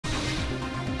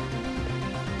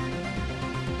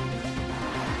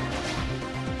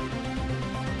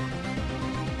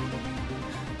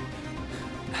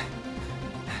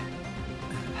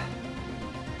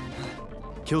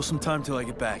Kill some time till I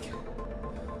get back.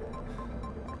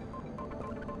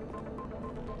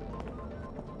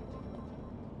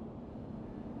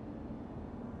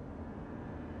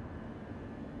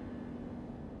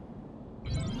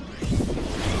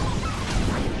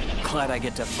 Glad I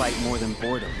get to fight more than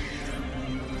boredom.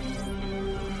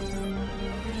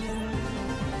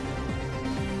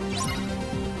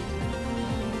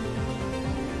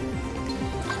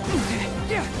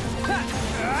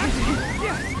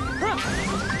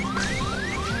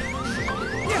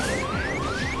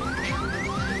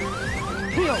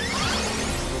 Heal!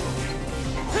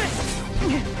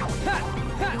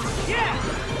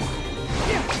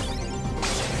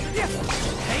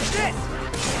 Take this!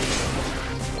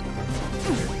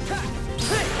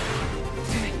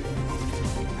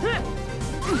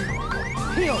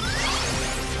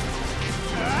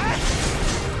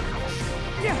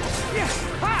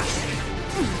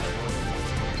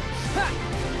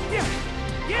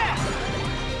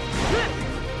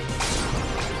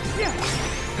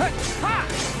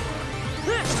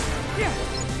 Heal!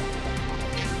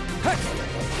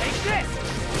 Take this!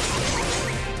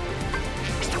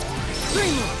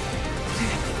 Bring me!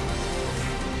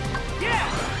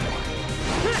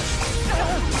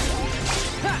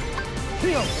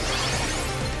 Heal!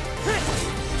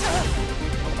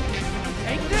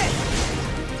 Take this!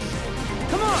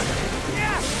 Come on!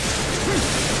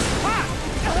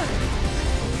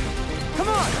 Come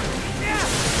on!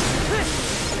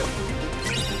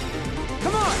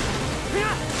 Come on!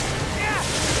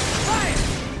 Fire!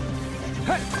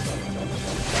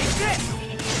 Take this!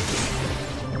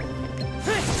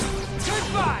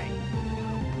 Goodbye!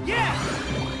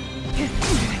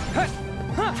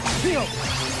 Heal!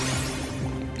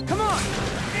 Come on!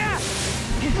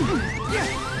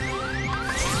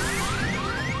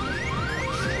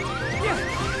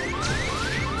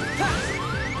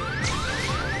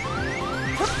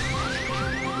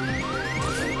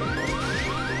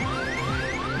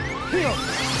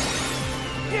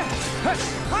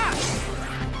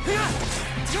 Heal!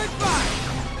 Goodbye!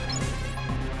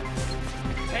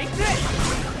 Take this!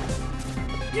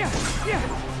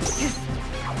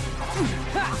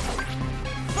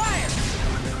 Fire!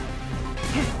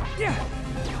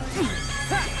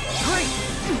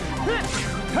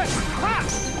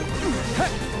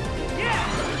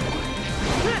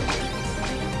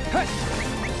 Great!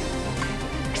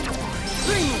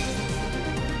 Bring me!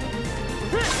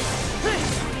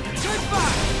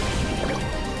 Goodbye!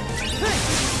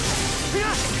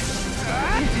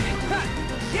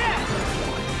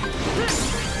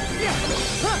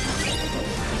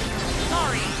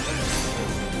 Sorry!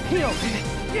 Heal!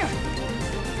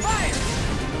 Fire!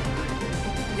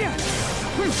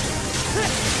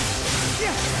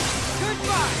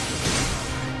 Goodbye!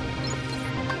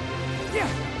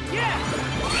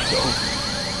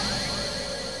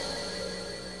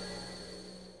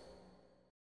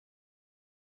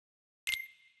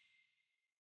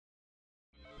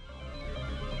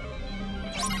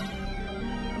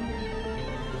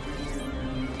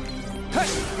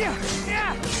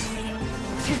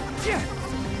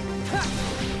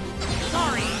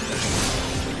 Sorry!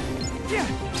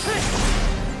 Sorry!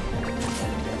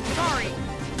 Sorry!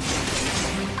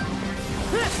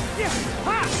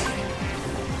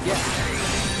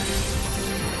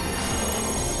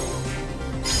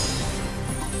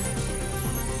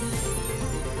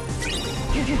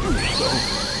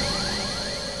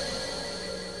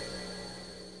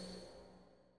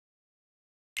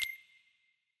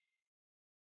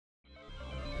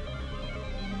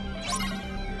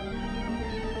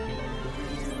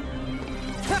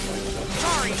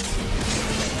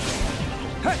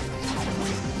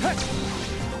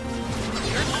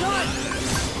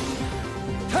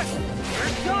 You're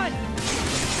done! You're done!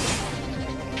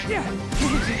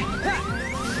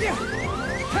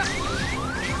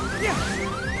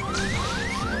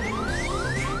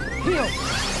 Heal!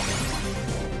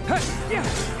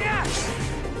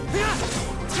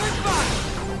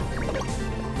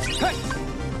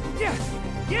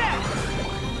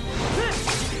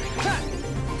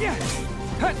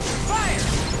 Goodbye! Fire!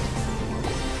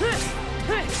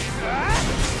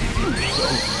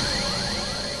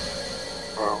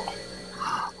 Bro,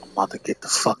 I'm about to get the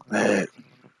fuck mad.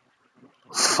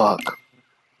 Fuck.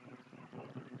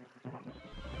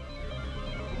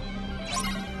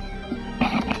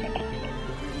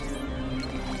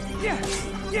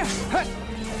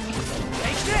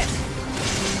 Take this!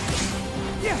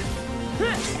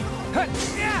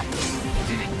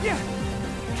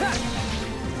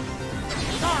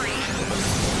 Sorry!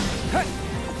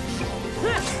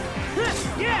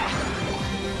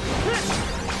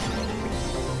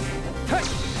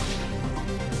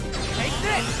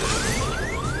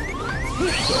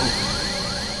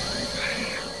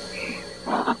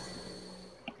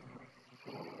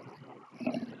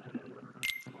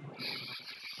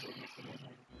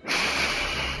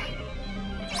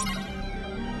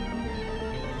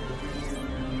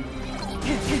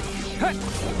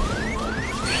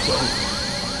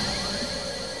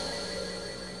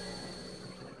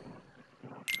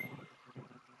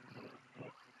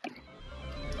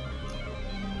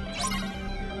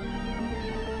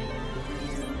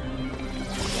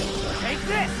 Take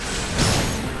this!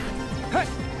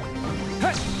 Take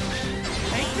this!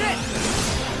 Take this!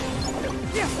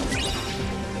 Yeah.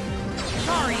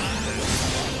 Sorry!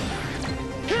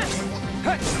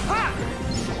 Ha!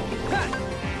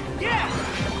 Yeah!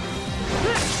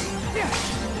 Yeah!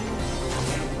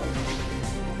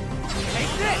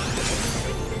 Take this!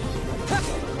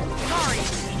 Sorry!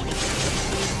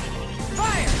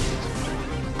 Fire!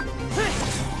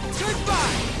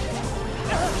 Goodbye!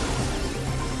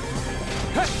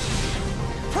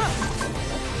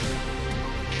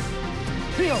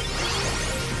 Heal!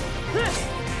 Yeah!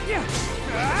 Yeah!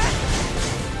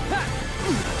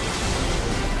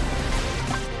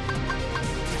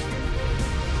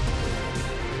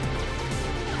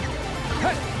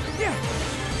 Yeah!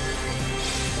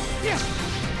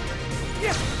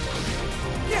 Yeah!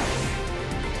 Yeah!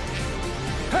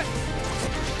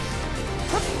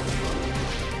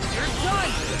 You're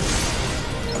done!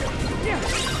 Yeah!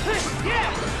 Yeah!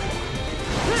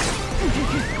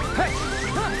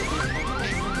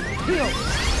 Heal!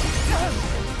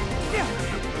 Yeah!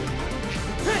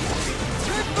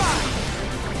 Goodbye!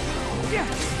 Yeah!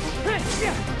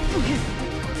 Yeah!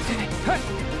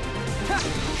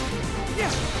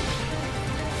 Yeah!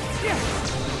 Yeah!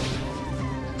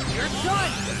 You're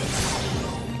done!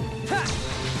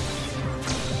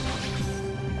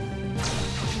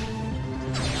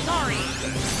 Sorry!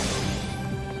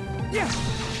 Yeah!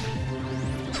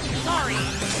 Sorry!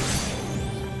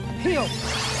 Heal!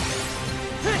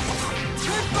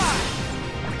 Goodbye!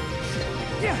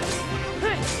 Yeah!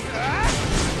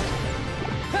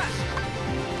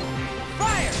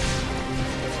 Fire!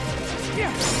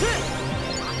 Yeah!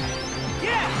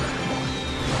 Yeah!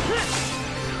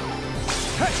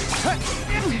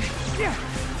 Yeah!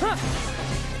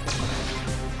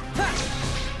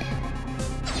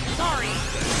 Sorry!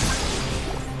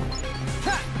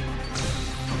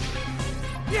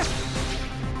 Yeah!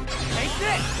 Take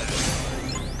this!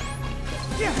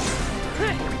 Yeah!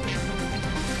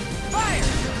 Fire!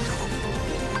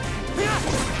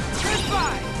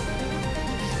 Goodbye!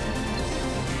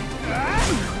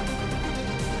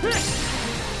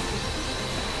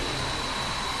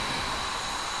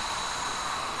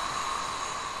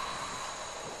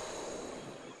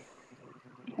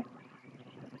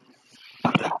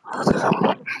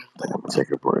 I'm gonna take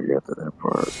a break after that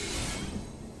part.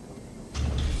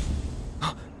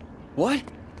 What?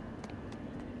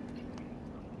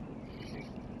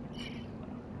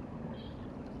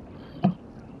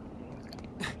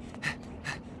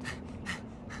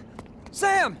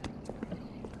 Sam!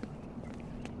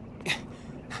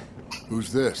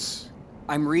 Who's this?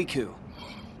 I'm Riku.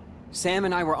 Sam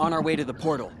and I were on our way to the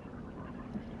portal.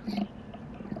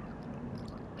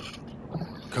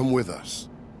 Come with us.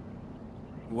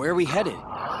 Where are we headed?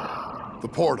 The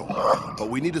portal. But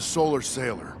we need a solar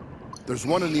sailor. There's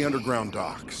one in the underground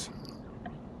docks.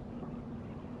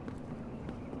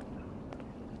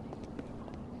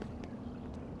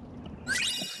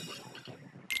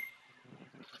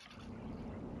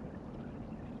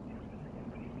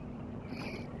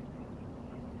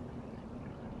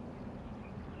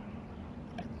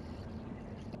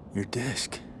 Your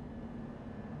disc.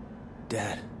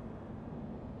 Dad.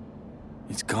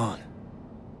 It's gone.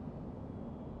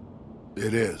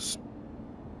 It is.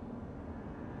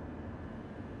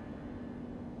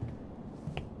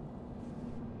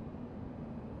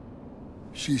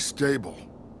 She's stable.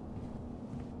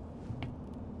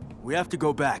 We have to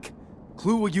go back.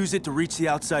 Clue will use it to reach the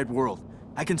outside world.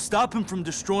 I can stop him from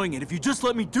destroying it if you just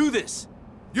let me do this!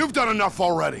 You've done enough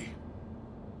already!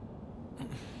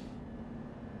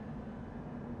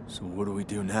 So what do we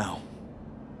do now?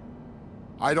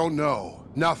 I don't know.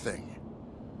 Nothing.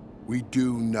 We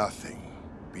do nothing.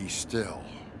 Be still.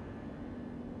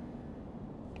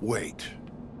 Wait.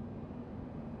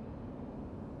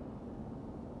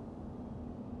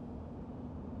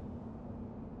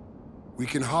 We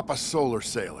can hop a solar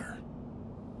sailor.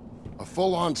 A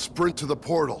full-on sprint to the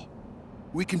portal.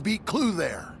 We can beat Clue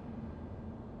there.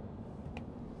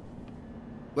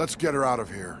 Let's get her out of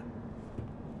here.